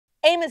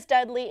Amos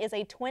Dudley is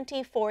a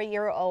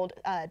 24-year-old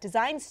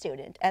design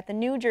student at the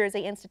New Jersey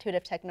Institute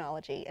of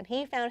Technology, and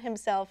he found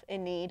himself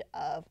in need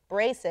of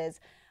braces,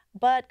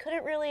 but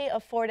couldn't really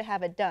afford to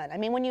have it done. I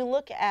mean, when you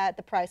look at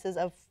the prices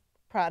of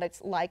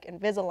products like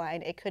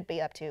Invisalign, it could be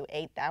up to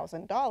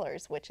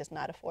 $8,000, which is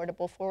not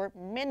affordable for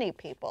many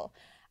people.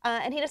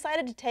 And he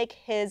decided to take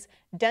his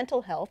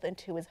dental health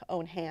into his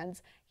own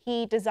hands.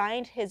 He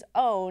designed his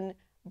own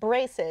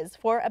braces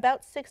for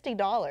about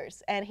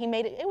 $60, and he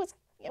made it.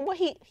 Well,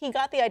 he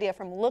got the idea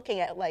from looking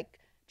at like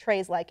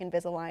trays like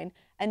Invisalign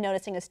and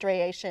noticing a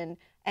striation,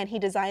 and he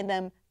designed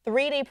them,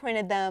 3D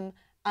printed them,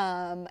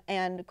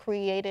 and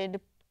created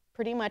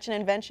pretty much an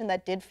invention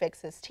that did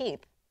fix his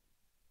teeth.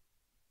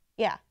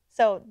 Yeah,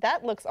 so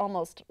that looks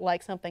almost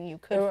like something you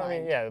could find. I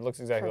mean, yeah, it looks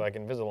exactly like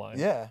Invisalign.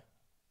 Yeah.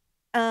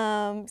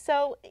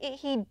 So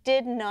he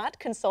did not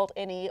consult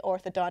any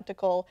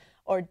orthodontical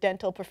or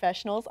dental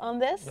professionals on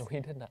this. No, he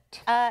did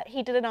not.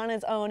 He did it on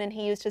his own, and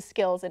he used his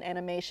skills in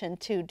animation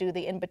to do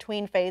the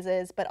in-between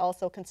phases, but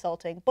also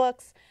consulting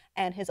books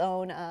and his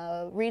own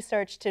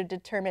research to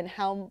determine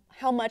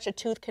how much a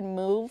tooth can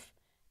move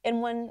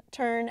in one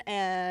turn,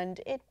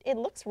 and it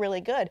looks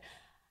really good.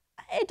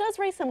 It does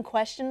raise some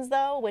questions,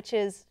 though, which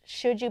is,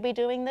 should you be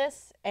doing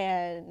this,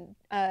 and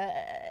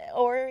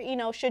or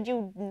should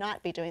you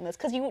not be doing this?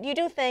 Because you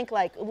do think,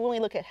 like, when we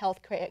look at health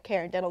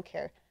care and dental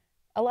care,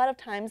 a lot of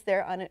times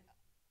they're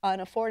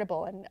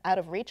unaffordable and out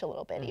of reach a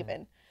little bit,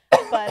 even.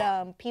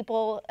 But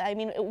people, I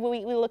mean,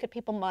 we look at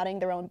people modding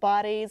their own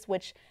bodies,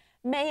 which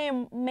may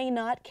or may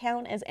not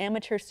count as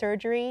amateur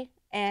surgery,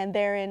 and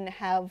therein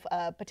have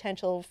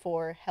potential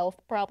for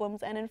health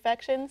problems and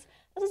infections.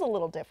 This is a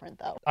little different,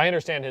 though. I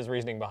understand his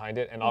reasoning behind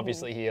it, and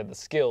obviously he had the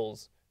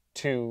skills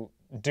to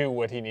do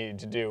what he needed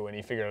to do, and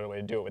he figured out a way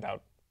to do it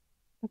without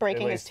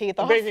breaking his teeth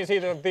off. Breaking his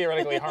teeth and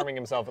theoretically harming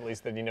himself, at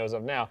least that he knows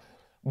of now.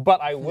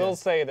 But I will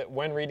say that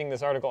when reading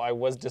this article, I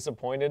was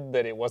disappointed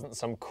that it wasn't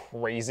some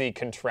crazy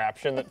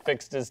contraption that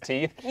fixed his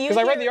teeth. Because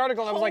I read the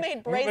article and I was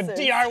like,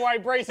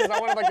 DIY braces. I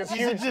wanted like this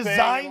huge thing.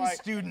 Design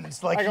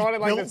students, like I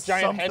wanted like this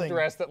giant something.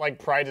 headdress that like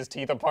pried his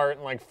teeth apart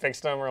and like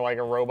fixed them, or like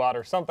a robot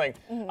or something.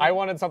 I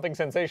wanted something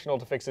sensational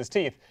to fix his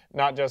teeth,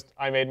 not just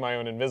I made my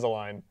own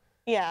Invisalign.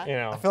 Yeah. You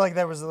know. I feel like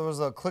there was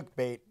a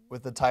clickbait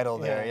with the title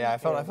there. Yeah, I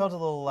felt a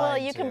little lied Well,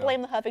 you can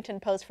blame the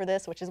Huffington Post for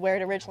this, which is where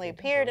it originally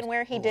appeared and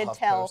where he did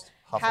tell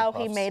how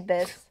he made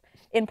this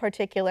in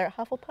particular.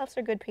 Hufflepuffs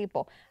are good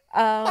people.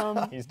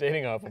 He's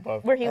dating a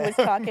Hufflepuff. Where he was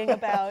talking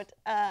about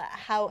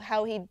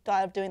how he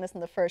thought of doing this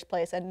in the first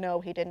place, and no,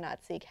 he did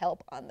not seek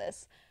help on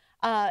this.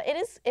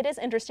 It is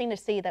interesting to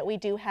see that we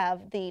do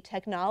have the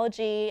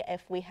technology,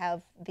 if we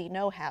have the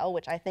know-how,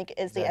 which I think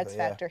is the X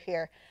factor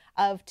here,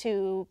 of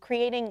to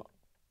creating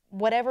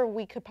whatever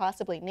we could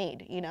possibly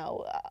need,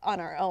 on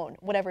our own,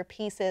 whatever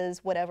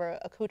pieces, whatever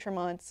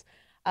accoutrements,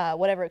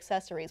 whatever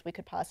accessories we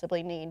could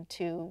possibly need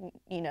to,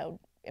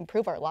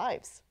 improve our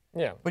lives.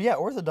 Yeah. But yeah,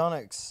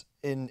 orthodontics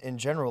in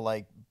general,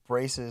 like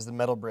braces, the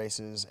metal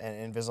braces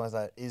and Invisalign,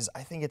 that is,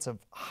 I think it's a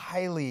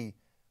highly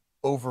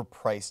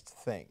overpriced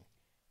thing.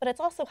 But it's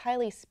also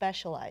highly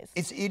specialized.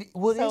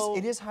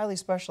 It is highly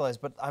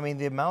specialized, but I mean,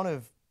 the amount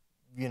of,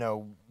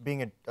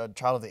 being a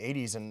child of the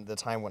 80s and the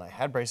time when I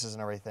had braces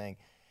and everything,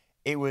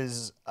 it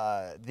was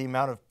the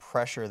amount of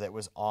pressure that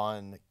was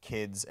on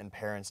kids and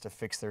parents to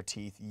fix their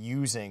teeth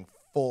using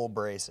full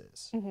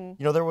braces.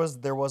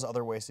 There was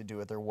other ways to do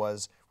it. There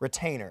was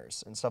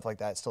retainers and stuff like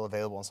that still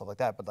available and stuff like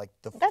that, but like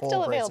the That's full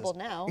still braces. available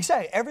now.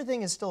 Exactly,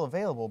 everything is still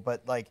available,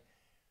 but like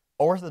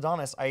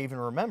orthodontists, I even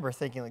remember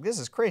thinking like, this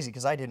is crazy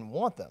because I didn't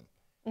want them.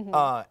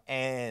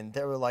 And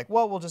they were like,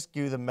 well, we'll just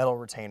do the metal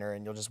retainer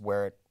and you'll just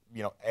wear it,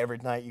 every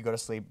night you go to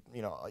sleep,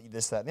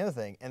 this, that, and the other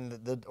thing. And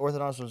the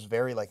orthodontist was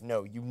very like,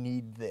 no, you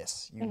need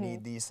this, you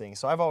need these things.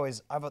 So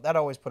that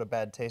always put a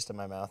bad taste in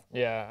my mouth.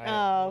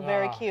 Yeah.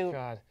 Very cute.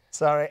 God.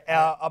 Sorry,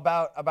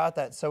 about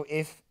that. So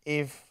if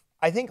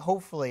I think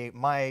hopefully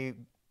my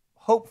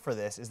hope for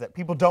this is that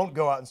people don't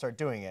go out and start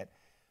doing it,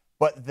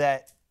 but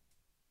that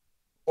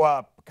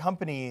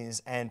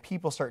companies and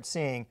people start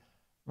seeing,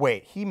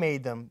 wait, he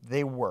made them,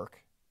 they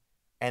work,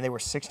 and they were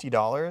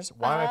 $60.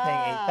 Why am I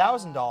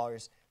paying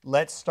 $8,000?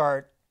 Let's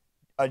start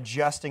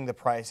adjusting the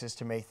prices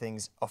to make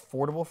things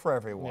affordable for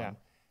everyone,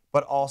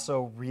 but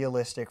also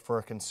realistic for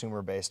a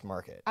consumer-based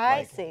market.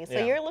 I see.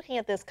 So you're looking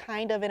at this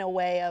kind of in a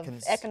way of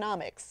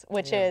economics,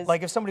 which is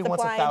like if somebody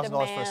wants $1,000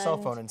 for a cell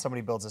demand. phone and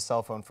somebody builds a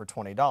cell phone for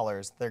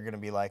 $20, they're going to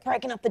be like,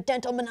 Breaking up the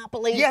dental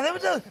monopoly. yeah,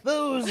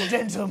 those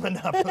dental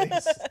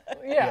monopolies.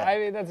 Yeah, I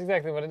mean, that's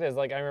exactly what it is.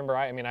 Like, I remember,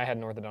 I had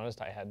an orthodontist.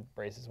 I had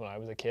braces when I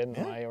was a kid,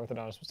 and my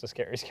orthodontist was a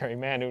scary, scary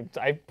man who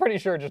I'm pretty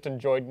sure just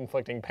enjoyed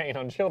inflicting pain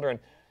on children.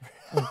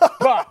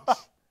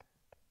 But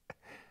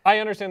I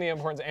understand the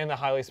importance and the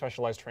highly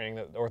specialized training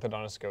that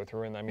orthodontists go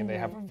through, and I mean, they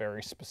have a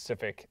very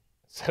specific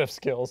set of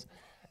skills.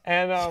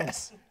 And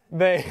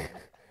they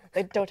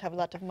don't have a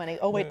lot of money.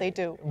 Oh, wait, they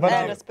do. But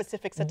and a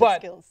specific set of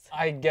skills.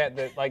 I get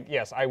that, like,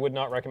 yes, I would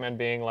not recommend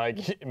being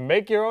like,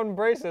 make your own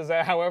braces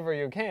however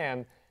you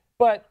can,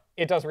 but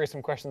it does raise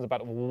some questions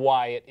about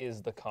why it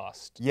is the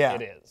cost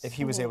it is. If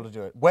he was able to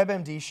do it.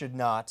 WebMD should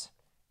not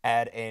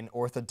add an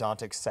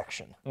orthodontic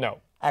section? No.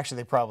 Actually,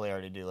 they probably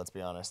already do, let's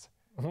be honest.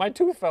 My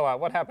tooth fell out.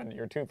 What happened?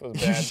 Your tooth was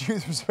Your bad.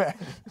 tooth was bad.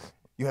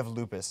 You have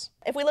lupus.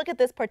 If we look at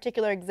this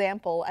particular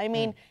example, I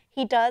mean,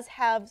 he does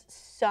have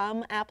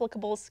some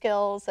applicable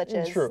skills such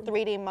as True.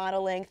 3D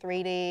modeling,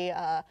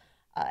 3D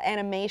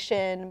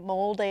animation,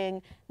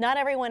 molding. Not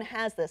everyone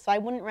has this, so I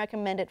wouldn't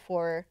recommend it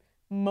for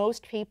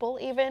most people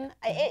even.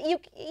 You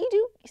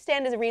do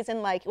stand as a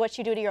reason, like what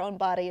you do to your own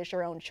body is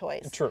your own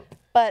choice. True.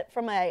 But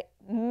from a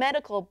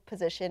medical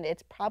position,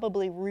 it's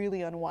probably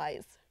really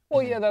unwise.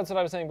 Well, yeah, that's what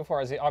I was saying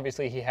before.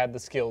 Obviously, he had the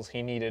skills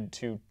he needed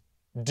to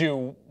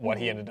do what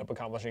he ended up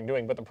accomplishing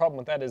doing. But the problem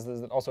with that is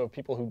that also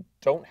people who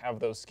don't have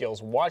those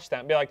skills watch that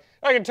and be like,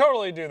 I can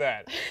totally do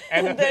that.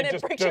 And then Then they it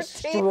just breaks your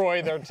teeth.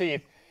 destroy their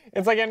teeth.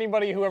 It's like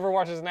anybody who ever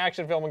watches an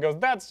action film and goes,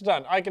 that's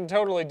Stunt, I can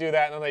totally do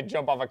that, and then they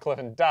jump off a cliff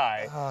and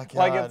die. Oh,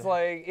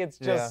 It's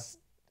just,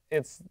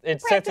 it sets a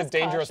Practice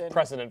dangerous caution.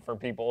 precedent for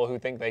people who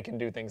think they can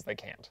do things they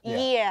can't.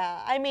 Yeah,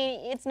 I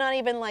mean, it's not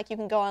even like you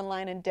can go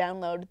online and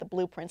download the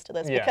blueprints to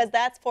this Yeah. because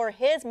that's for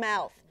his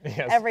mouth.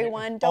 Yes.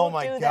 Everyone, don't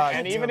my do God. that.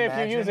 And Could you even if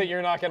you use imagine? it,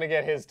 you're not going to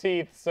get his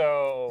teeth,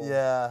 so...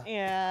 Yeah.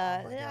 Yeah,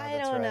 Oh my God, I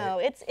that's don't right. know.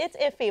 It's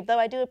iffy, though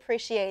I do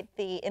appreciate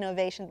the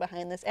innovation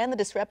behind this and the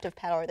disruptive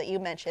power that you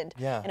mentioned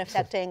Yeah. in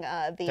affecting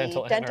the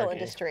Dental dental anarchy.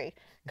 industry.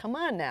 Come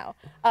on now.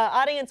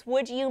 Audience,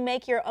 would you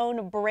make your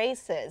own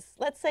braces?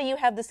 Let's say you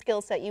have the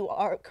skill set you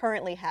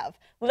currently have.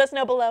 Let us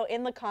know below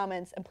in the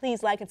comments, and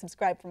please like and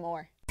subscribe for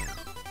more.